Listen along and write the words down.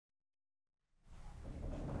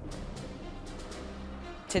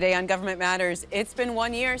Today on Government Matters, it's been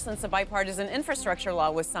 1 year since the bipartisan infrastructure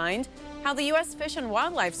law was signed, how the U.S. Fish and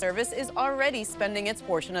Wildlife Service is already spending its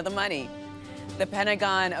portion of the money. The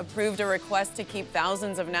Pentagon approved a request to keep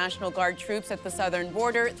thousands of National Guard troops at the southern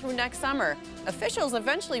border through next summer. Officials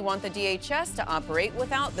eventually want the DHS to operate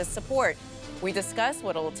without this support. We discuss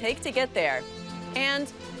what it'll take to get there. And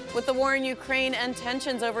with the war in Ukraine and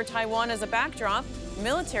tensions over Taiwan as a backdrop,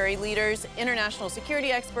 military leaders, international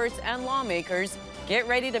security experts, and lawmakers get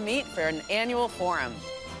ready to meet for an annual forum.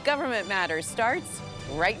 Government Matters starts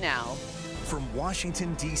right now. From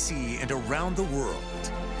Washington, D.C. and around the world,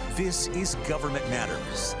 this is Government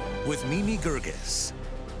Matters with Mimi Geerges.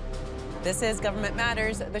 This is Government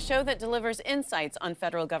Matters, the show that delivers insights on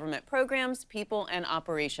federal government programs, people, and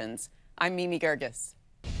operations. I'm Mimi Geerges.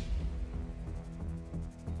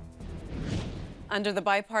 Under the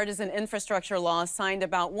bipartisan infrastructure law signed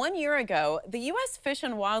about 1 year ago, the U.S. Fish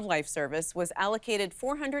and Wildlife Service was allocated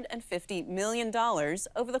 $450 million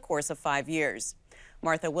over the course of 5 years.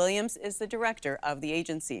 Martha Williams is the director of the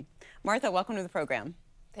agency. Martha, welcome to the program.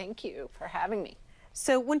 Thank you for having me.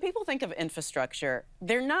 So when people think of infrastructure,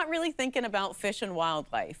 they're not really thinking about fish and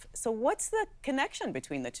wildlife. So what's the connection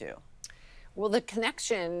between the two? Well, the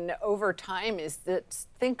connection over time is that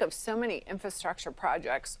think of so many infrastructure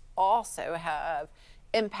projects also have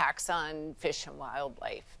impacts on fish and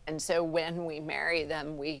wildlife. And so when we marry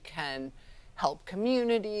them, we can help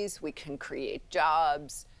communities, we can create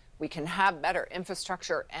jobs, we can have better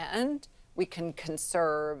infrastructure, and we can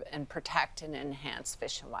conserve and protect and enhance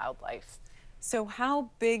fish and wildlife. So how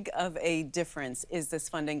big of a difference is this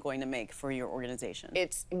funding going to make for your organization?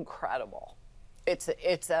 It's incredible. It's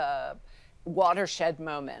a watershed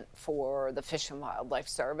moment for the Fish and Wildlife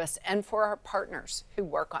Service and for our partners who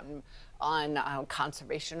work on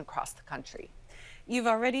conservation across the country. You've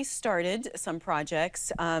already started some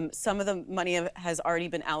projects. Some of the money has already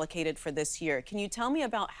been allocated for this year. Can you tell me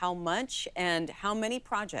about how much and how many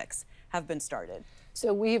projects have been started?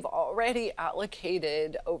 So we've already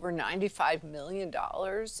allocated over $95 million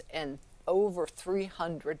and over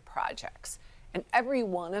 300 projects. And every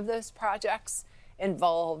one of those projects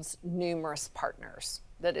involves numerous partners,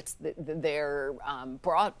 that they're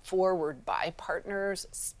brought forward by partners,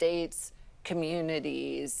 states,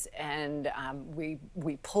 communities, and we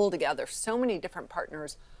pull together so many different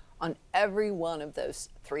partners on every one of those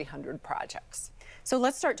 300 projects. So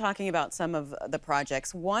let's start talking about some of the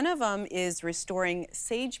projects. One of them is restoring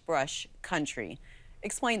sagebrush country.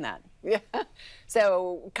 Explain that. Yeah.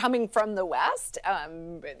 So coming from the West,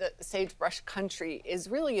 the sagebrush country is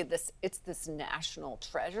really this national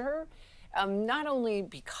treasure, not only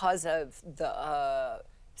because of the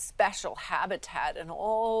special habitat and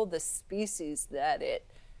all the species that it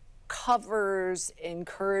covers,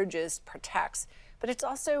 encourages, protects, but it's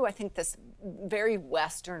also, I think, this very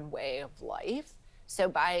Western way of life. So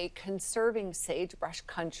by conserving sagebrush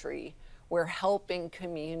country, we're helping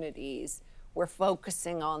communities, we're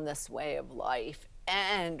focusing on this way of life,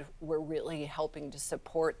 and we're really helping to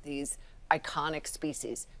support these iconic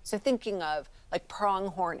species. So thinking of like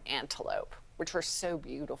pronghorn antelope, which are so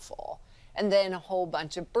beautiful, and then a whole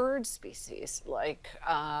bunch of bird species like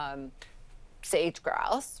sage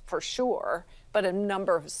grouse for sure, but a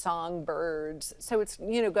number of songbirds. So it's,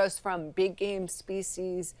 goes from big game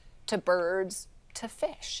species to birds to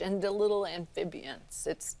fish and to little amphibians.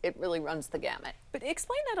 It really runs the gamut. But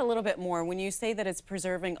explain that a little bit more when you say that it's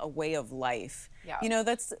preserving a way of life. Yeah.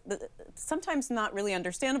 That's sometimes not really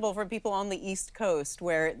understandable for people on the East Coast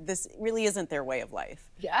where this really isn't their way of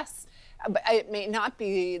life. Yes. But it may not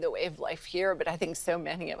be the way of life here, but I think so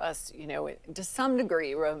many of us, to some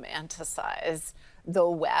degree romanticize the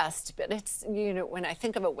West. But it's, when I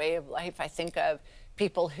think of a way of life, I think of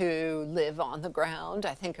people who live on the ground.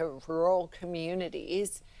 I think of rural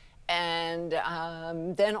communities, and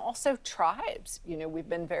then also tribes. We've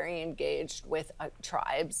been very engaged with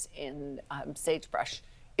tribes in sagebrush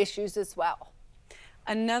issues as well.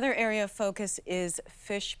 Another area of focus is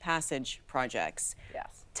fish passage projects.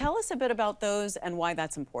 Yes. Tell us a bit about those and why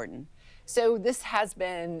that's important. So this has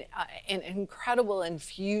been an incredible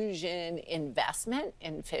infusion investment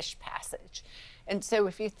in fish passage. And so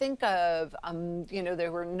if you think of,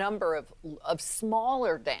 there were a number of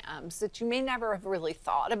smaller dams that you may never have really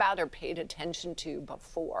thought about or paid attention to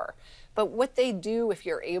before. But what they do, if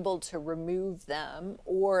you're able to remove them,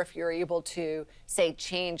 or if you're able to, say,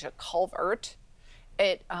 change a culvert,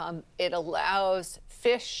 it allows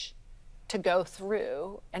fish to go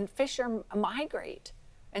through, and fish migrate.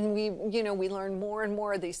 And we learn more and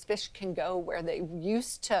more these fish can go where they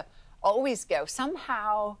used to always go.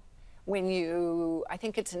 Somehow, I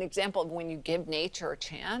think it's an example of when you give nature a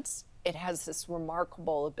chance, it has this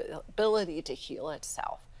remarkable ability to heal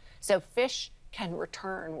itself. So fish can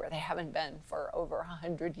return where they haven't been for over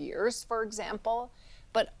 100 years, for example.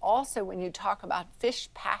 But also when you talk about fish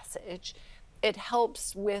passage, it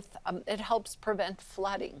helps prevent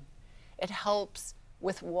flooding. It helps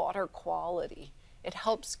with water quality. It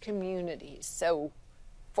helps communities. So,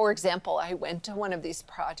 for example, I went to one of these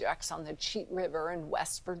projects on the Cheat River in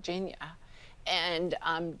West Virginia and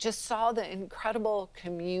just saw the incredible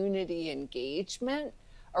community engagement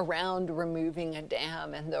around removing a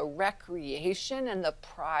dam and the recreation and the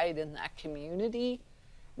pride in that community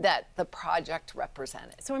that the project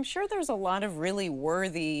represented. So I'm sure there's a lot of really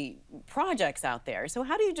worthy projects out there. So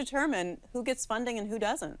how do you determine who gets funding and who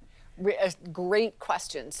doesn't? A great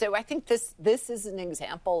question. So I think this is an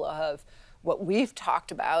example of what we've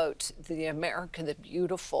talked about, the America the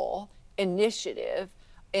Beautiful initiative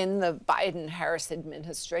in the Biden-Harris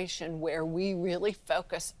administration, where we really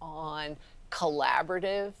focus on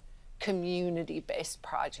collaborative, community-based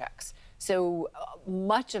projects. So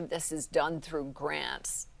much of this is done through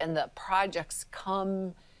grants, and the projects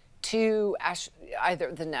come to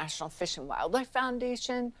either the National Fish and Wildlife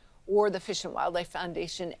Foundation or the Fish and Wildlife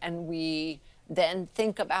Foundation, and we then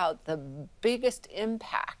think about the biggest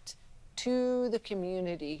impact to the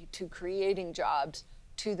community, to creating jobs,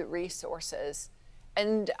 to the resources,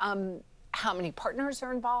 and how many partners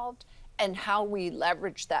are involved, and how we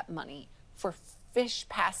leverage that money. For fish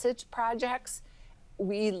passage projects,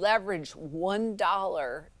 we leverage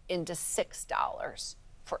 $1 into $6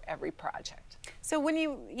 for every project. So when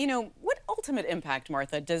what ultimate impact,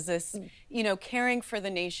 Martha, does this, caring for the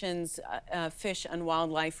nation's fish and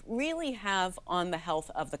wildlife really have on the health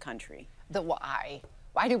of the country? The why.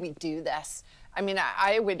 Why do we do this? I mean,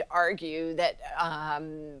 I would argue that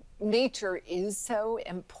nature is so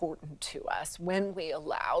important to us when we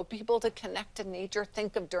allow people to connect to nature.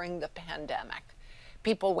 Think of during the pandemic.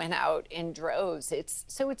 People went out in droves.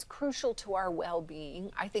 So it's crucial to our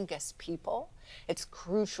well-being, I think, as people. It's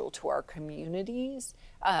crucial to our communities,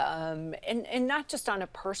 and not just on a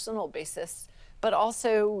personal basis, but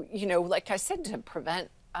also, like I said, to prevent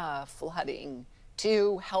flooding,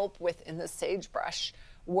 to help with, in the sagebrush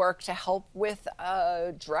work, to help with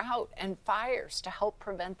drought and fires, to help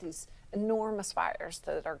prevent these enormous fires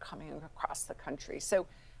that are coming across the country. So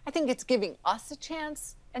I think it's giving us a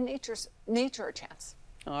chance and nature a chance.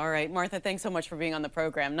 All right, Martha, thanks so much for being on the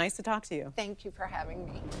program. Nice to talk to you. Thank you for having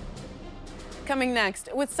me. Coming next,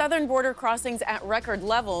 with southern border crossings at record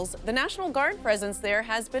levels, the National Guard presence there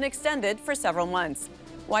has been extended for several months.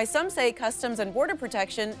 Why some say Customs and Border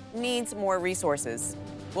Protection needs more resources.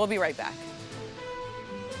 We'll be right back.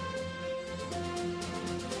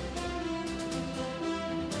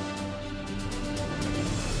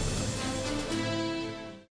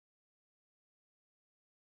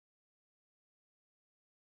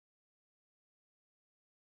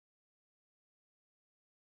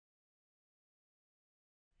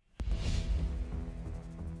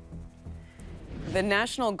 The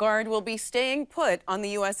National Guard will be staying put on the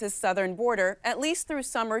U.S.'s southern border at least through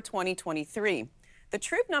summer 2023. The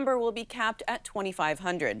troop number will be capped at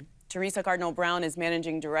 2,500. Theresa Cardinal Brown is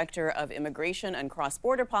Managing Director of Immigration and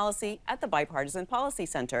Cross-Border Policy at the Bipartisan Policy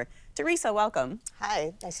Center. Theresa, welcome.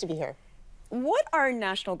 Hi, nice to be here. What are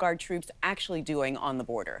National Guard troops actually doing on the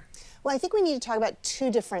border? Well, I think we need to talk about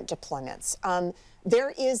two different deployments.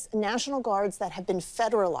 There is National Guards that have been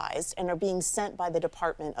federalized and are being sent by the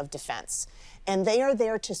Department of Defense. And they are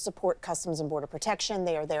there to support Customs and Border Protection.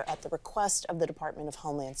 They are there at the request of the Department of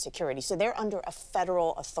Homeland Security. So they're under a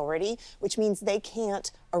federal authority, which means they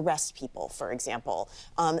can't arrest people, for example.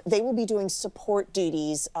 They will be doing support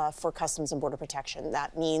duties for Customs and Border Protection.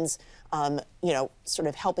 That means, sort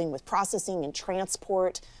of helping with processing and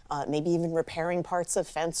transport, maybe even repairing parts of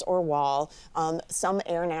fence or wall. Some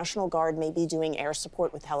Air National Guard may be doing air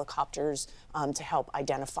support with helicopters to help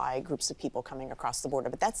identify groups of people coming across the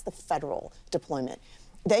border. But that's the federal deployment.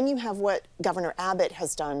 Then you have what Governor Abbott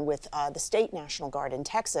has done with the state National Guard in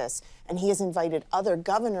Texas, and he has invited other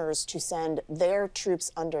governors to send their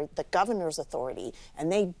troops under the governor's authority,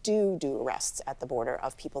 and they do arrests at the border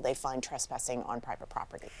of people they find trespassing on private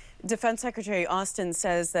property. Defense Secretary Austin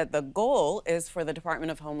says that the goal is for the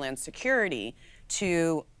Department of Homeland Security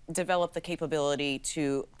to develop the capability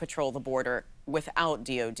to patrol the border without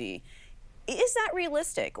DOD. Is that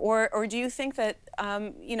realistic, or do you think that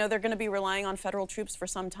they're going to be relying on federal troops for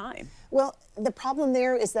some time? Well, the problem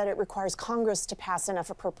there is that it requires Congress to pass enough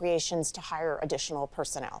appropriations to hire additional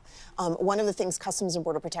personnel. One of the things Customs and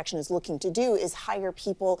Border Protection is looking to do is hire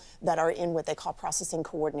people that are in what they call processing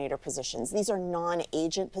coordinator positions. These are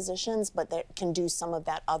non-agent positions, but that can do some of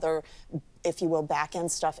that other if you will,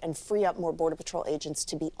 back-end stuff and free up more Border Patrol agents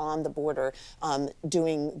to be on the border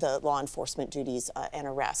doing the law enforcement duties and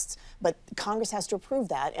arrests. But Congress has to approve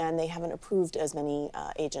that, and they haven't approved as many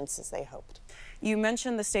agents as they hoped. You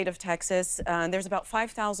mentioned the state of Texas. There's about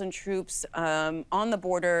 5,000 troops on the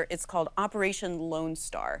border. It's called Operation Lone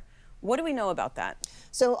Star. What do we know about that?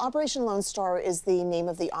 So Operation Lone Star is the name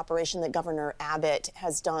of the operation that Governor Abbott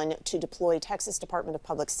has done to deploy Texas Department of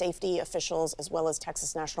Public Safety officials as well as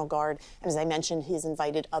Texas National Guard. And as I mentioned, he's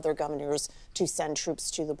invited other governors to send troops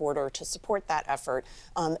to the border to support that effort.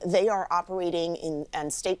 They are operating in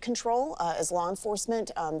state control as law enforcement.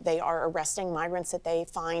 They are arresting migrants that they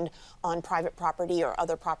find on private property or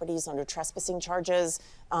other properties under trespassing charges.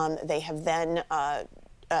 They have then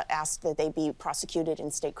asked that they be prosecuted in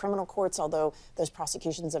state criminal courts, although those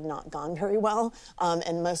prosecutions have not gone very well.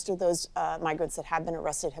 And most of those migrants that have been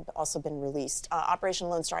arrested have also been released. Operation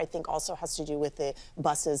Lone Star, I think, also has to do with the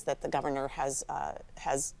buses that the governor has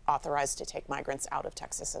authorized to take migrants out of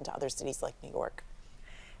Texas into other cities like New York.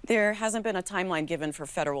 There hasn't been a timeline given for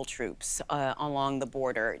federal troops along the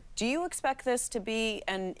border. Do you expect this to be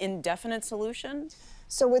an indefinite solution?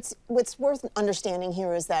 So what's worth understanding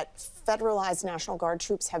here is that federalized National Guard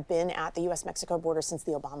troops have been at the U.S. Mexico border since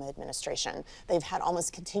the Obama administration. They've had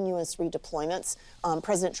almost continuous redeployments.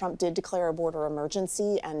 President Trump did declare a border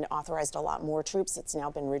emergency and authorized a lot more troops. It's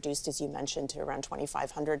now been reduced, as you mentioned, to around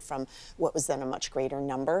 2,500 from what was then a much greater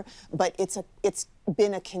number. But it's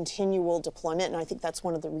been a continual deployment, and I think that's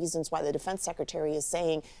one of the reasons why the Defense Secretary is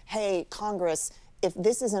saying, hey, Congress, if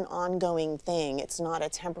this is an ongoing thing, it's not a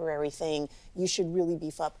temporary thing, you should really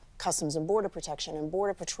beef up Customs and Border Protection and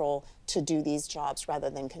Border Patrol to do these jobs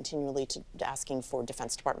rather than continually asking for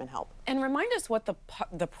Defense Department help. And remind us what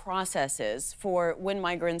the process is for when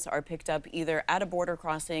migrants are picked up either at a border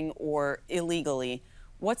crossing or illegally.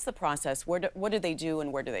 What's the process? What do they do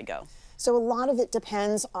and where do they go? So a lot of it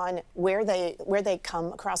depends on where they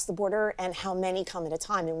come across the border and how many come at a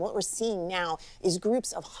time. And what we're seeing now is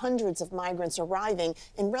groups of hundreds of migrants arriving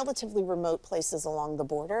in relatively remote places along the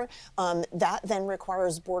border. That then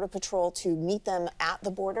requires Border Patrol to meet them at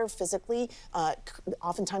the border physically.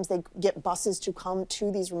 Oftentimes they get buses to come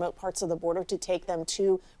to these remote parts of the border to take them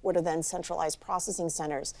to what are then centralized processing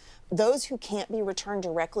centers. Those who can't be returned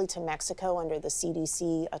directly to Mexico under the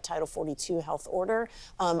CDC Title 42 health order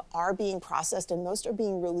are being processed, and most are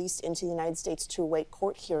being released into the United States to await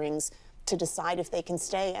court hearings to decide if they can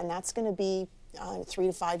stay, and that's going to be 3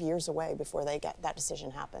 to 5 years away before that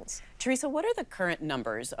decision happens. Theresa, what are the current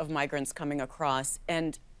numbers of migrants coming across,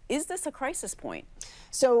 and is this a crisis point?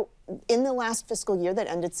 So in the last fiscal year that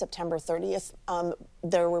ended September 30th,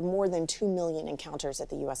 there were more than 2 million encounters at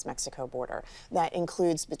the U.S. Mexico border. That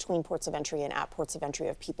includes between ports of entry and at ports of entry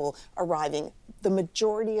of people arriving, the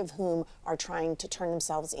majority of whom are trying to turn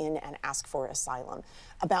themselves in and ask for asylum.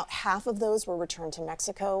 About half of those were returned to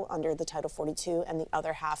Mexico under the Title 42, and the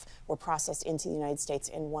other half were processed into the United States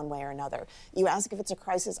in one way or another. You ask if it's a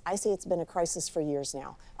crisis, I say it's been a crisis for years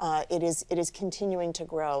now. It is continuing to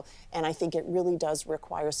grow, and I think it really does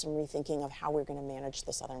require some rethinking of how we're going to manage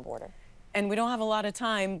the southern border. And we don't have a lot of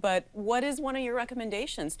time, but what is one of your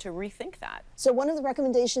recommendations to rethink that? So one of the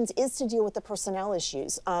recommendations is to deal with the personnel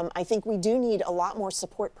issues. I think we do need a lot more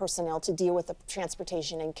support personnel to deal with the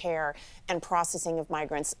transportation and care and processing of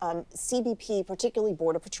migrants. CBP, particularly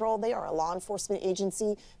Border Patrol, they are a law enforcement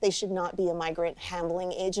agency. They should not be a migrant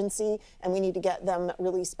handling agency, and we need to get them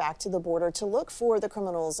released back to the border to look for the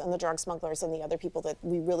criminals and the drug smugglers and the other people that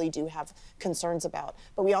we really do have concerns about.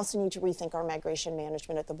 But we also need to rethink our migration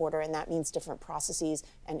management at the border, and that means different processes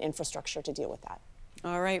and infrastructure to deal with that.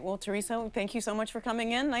 All right. Well, Theresa, thank you so much for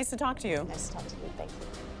coming in. Nice to talk to you. Nice to talk to you. Thank you.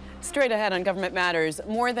 Straight ahead on Government Matters,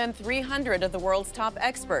 more than 300 of the world's top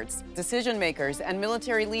experts, decision makers, and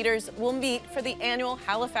military leaders will meet for the annual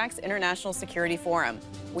Halifax International Security Forum.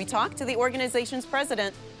 We talk to the organization's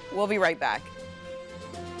president. We'll be right back.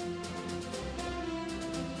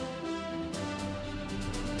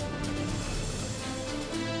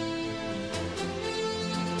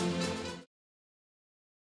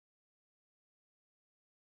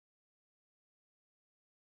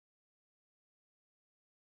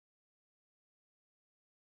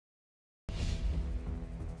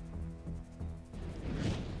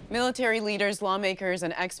 Military leaders, lawmakers,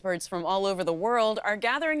 and experts from all over the world are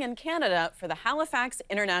gathering in Canada for the Halifax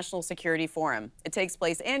International Security Forum. It takes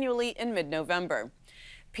place annually in mid-November.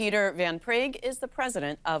 Peter Van Praagh is the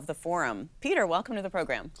president of the forum. Peter, welcome to the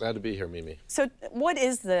program. Glad to be here, Mimi. So what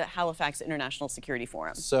is the Halifax International Security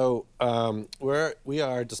Forum? So we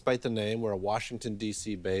are, despite the name, we're a Washington,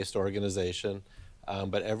 D.C. based organization,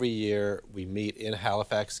 but every year we meet in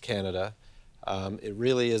Halifax, Canada. It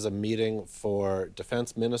really is a meeting for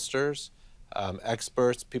defense ministers,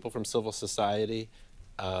 experts, people from civil society,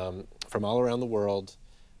 from all around the world.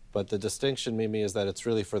 But the distinction, Mimi, is that it's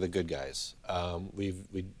really for the good guys.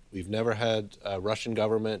 We've never had a Russian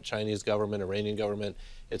government, Chinese government, Iranian government.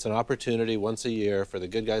 It's an opportunity once a year for the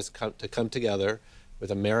good guys to come together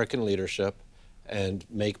with American leadership and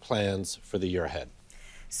make plans for the year ahead.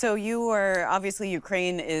 So you were, obviously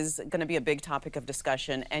Ukraine is going to be a big topic of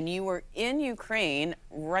discussion, and you were in Ukraine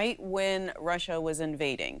right when Russia was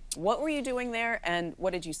invading. What were you doing there, and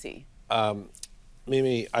what did you see?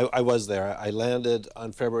 Mimi, I was there. I landed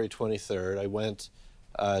on February 23rd. I went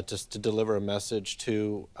just to deliver a message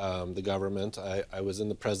to the government. I was in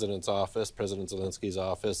the president's office, President Zelensky's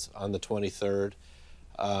office, on the 23rd.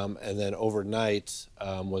 And then overnight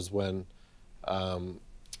was when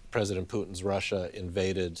President Putin's Russia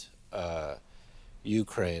invaded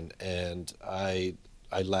Ukraine. And I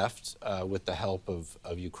left with the help of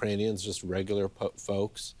Ukrainians, just regular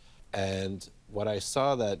folks. And what I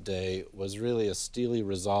saw that day was really a steely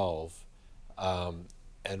resolve.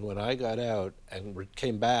 And when I got out and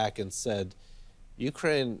came back and said,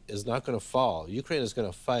 Ukraine is not going to fall. Ukraine is going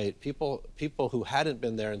to fight. People who hadn't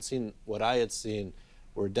been there and seen what I had seen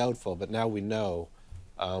were doubtful, but now we know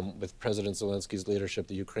with President Zelensky's leadership,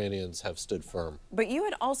 the Ukrainians have stood firm. But you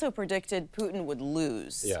had also predicted Putin would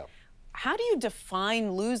lose. Yeah. How do you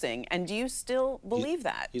define losing, and do you still believe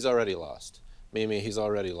that? He's already lost. Mimi, he's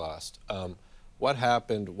already lost. What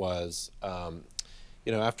happened was,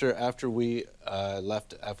 you know, after we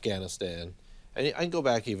left Afghanistan, and I can go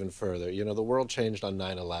back even further, you know, the world changed on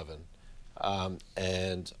 9/11.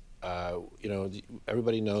 And, you know,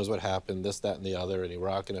 everybody knows what happened, this, that, and the other in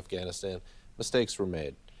Iraq and Afghanistan. Mistakes were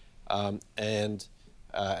made. And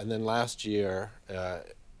then last year,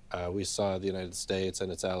 we saw the United States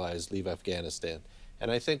and its allies leave Afghanistan. And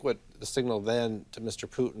I think what the signal then to Mr.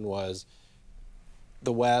 Putin was,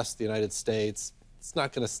 the West, the United States, it's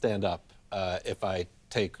not going to stand up if I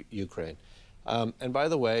take Ukraine. And by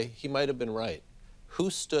the way, he might have been right. Who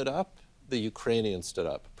stood up? The Ukrainians stood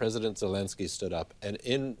up. President Zelensky stood up. And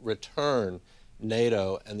in return,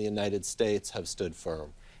 NATO and the United States have stood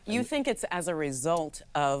firm. You think it's as a result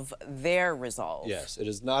of their resolve? Yes, it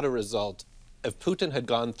is not a result. If Putin had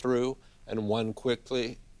gone through and won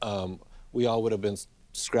quickly, we all would have been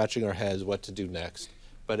scratching our heads what to do next.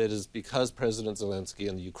 But it is because President Zelensky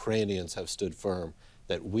and the Ukrainians have stood firm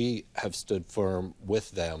that we have stood firm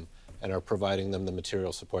with them and are providing them the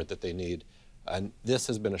material support that they need. And this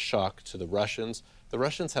has been a shock to the Russians. The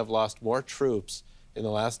Russians have lost more troops in the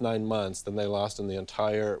last 9 months than they lost in the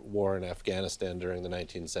entire war in Afghanistan during the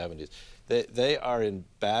 1970s. They are in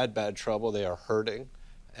bad trouble. They are hurting.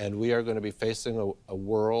 And we are going to be facing a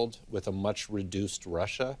world with a much reduced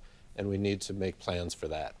Russia, and we need to make plans for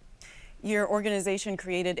that. Your organization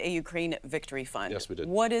created a Ukraine Victory Fund. Yes, we did.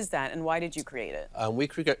 What is that, and why did you create it?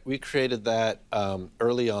 We created that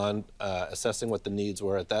early on, assessing what the needs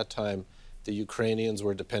were. At that time, the Ukrainians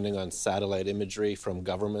were depending on satellite imagery from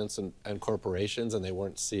governments and corporations, and they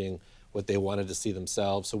weren't seeing what they wanted to see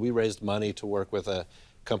themselves. So we raised money to work with a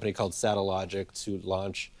company called Satellogic to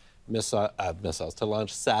launch to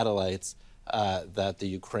launch satellites that the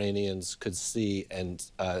Ukrainians could see and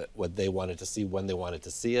what they wanted to see when they wanted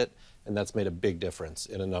to see it. And that's made a big difference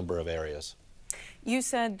in a number of areas. You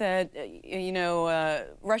said that, you know,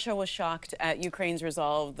 Russia was shocked at Ukraine's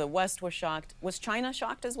resolve. The West was shocked. Was China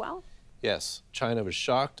shocked as well? Yes, China was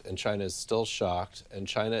shocked, and China is still shocked, and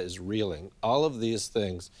China is reeling. All of these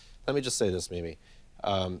things, let me just say this, Mimi.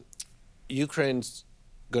 Ukraine's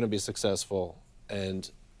going to be successful, and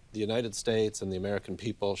the United States and the American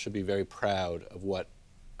people should be very proud of what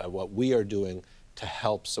we are doing to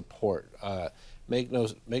help support. Make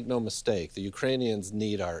no mistake, the Ukrainians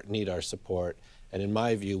need our support, and in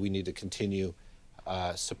my view, we need to continue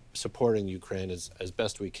supporting Ukraine as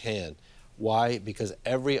best we can. Why? Because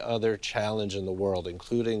every other challenge in the world,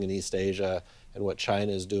 including in East Asia and what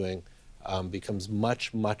China is doing, becomes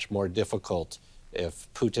much more difficult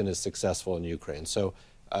if Putin is successful in Ukraine. So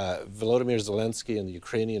Volodymyr Zelensky and the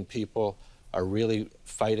Ukrainian people are really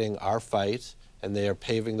fighting our fight, and they are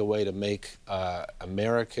paving the way to make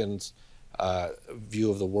Americans' view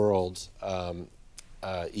of the world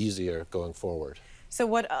easier going forward. So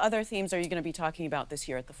what other themes are you going to be talking about this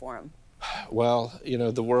year at the forum? Well, you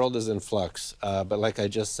know, the world is in flux, but like I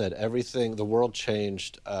just said, the world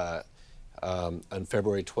changed on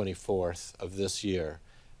February 24th of this year,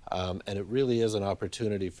 and it really is an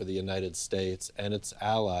opportunity for the United States and its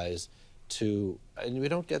allies to, and we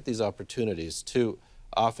don't get these opportunities,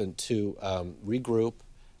 often to regroup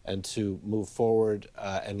and to move forward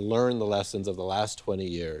and learn the lessons of the last 20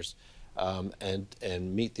 years.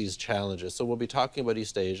 and meet these challenges. So we'll be talking about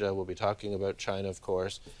East Asia, we'll be talking about China, of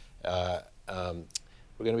course. We're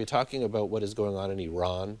going to be talking about what is going on in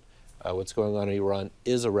Iran. What's going on in Iran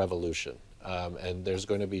is a revolution, and there's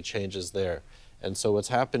going to be changes there. And so what's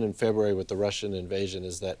happened in February with the Russian invasion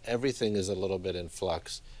is that everything is a little bit in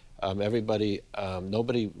flux. Nobody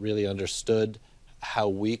really understood how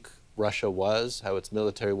weak Russia was, how its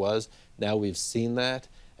military was. Now we've seen that,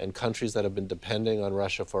 and countries that have been depending on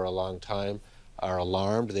Russia for a long time are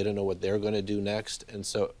alarmed. They don't know what they're going to do next. And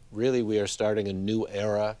so really we are starting a new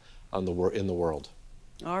era in the world.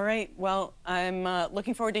 All right. Well, I'm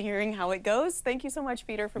looking forward to hearing how it goes. Thank you so much,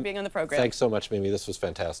 Peter, for being on the program. Thanks so much, Mimi. This was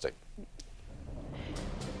fantastic.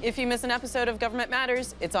 If you miss an episode of Government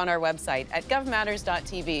Matters, it's on our website at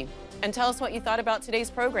govmatters.tv. And tell us what you thought about today's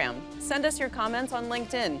program. Send us your comments on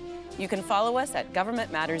LinkedIn. You can follow us at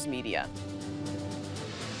Government Matters Media.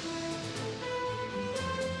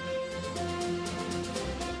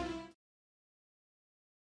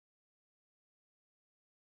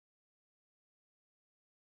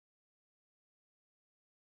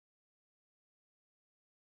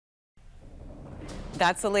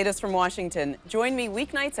 That's the latest from Washington. Join me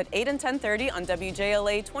weeknights at 8 and 10:30 on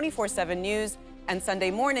WJLA 24/7 News and Sunday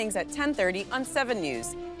mornings at 10:30 on 7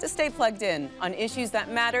 News to stay plugged in on issues that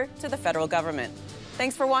matter to the federal government.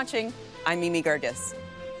 Thanks for watching. I'm Mimi Geerges.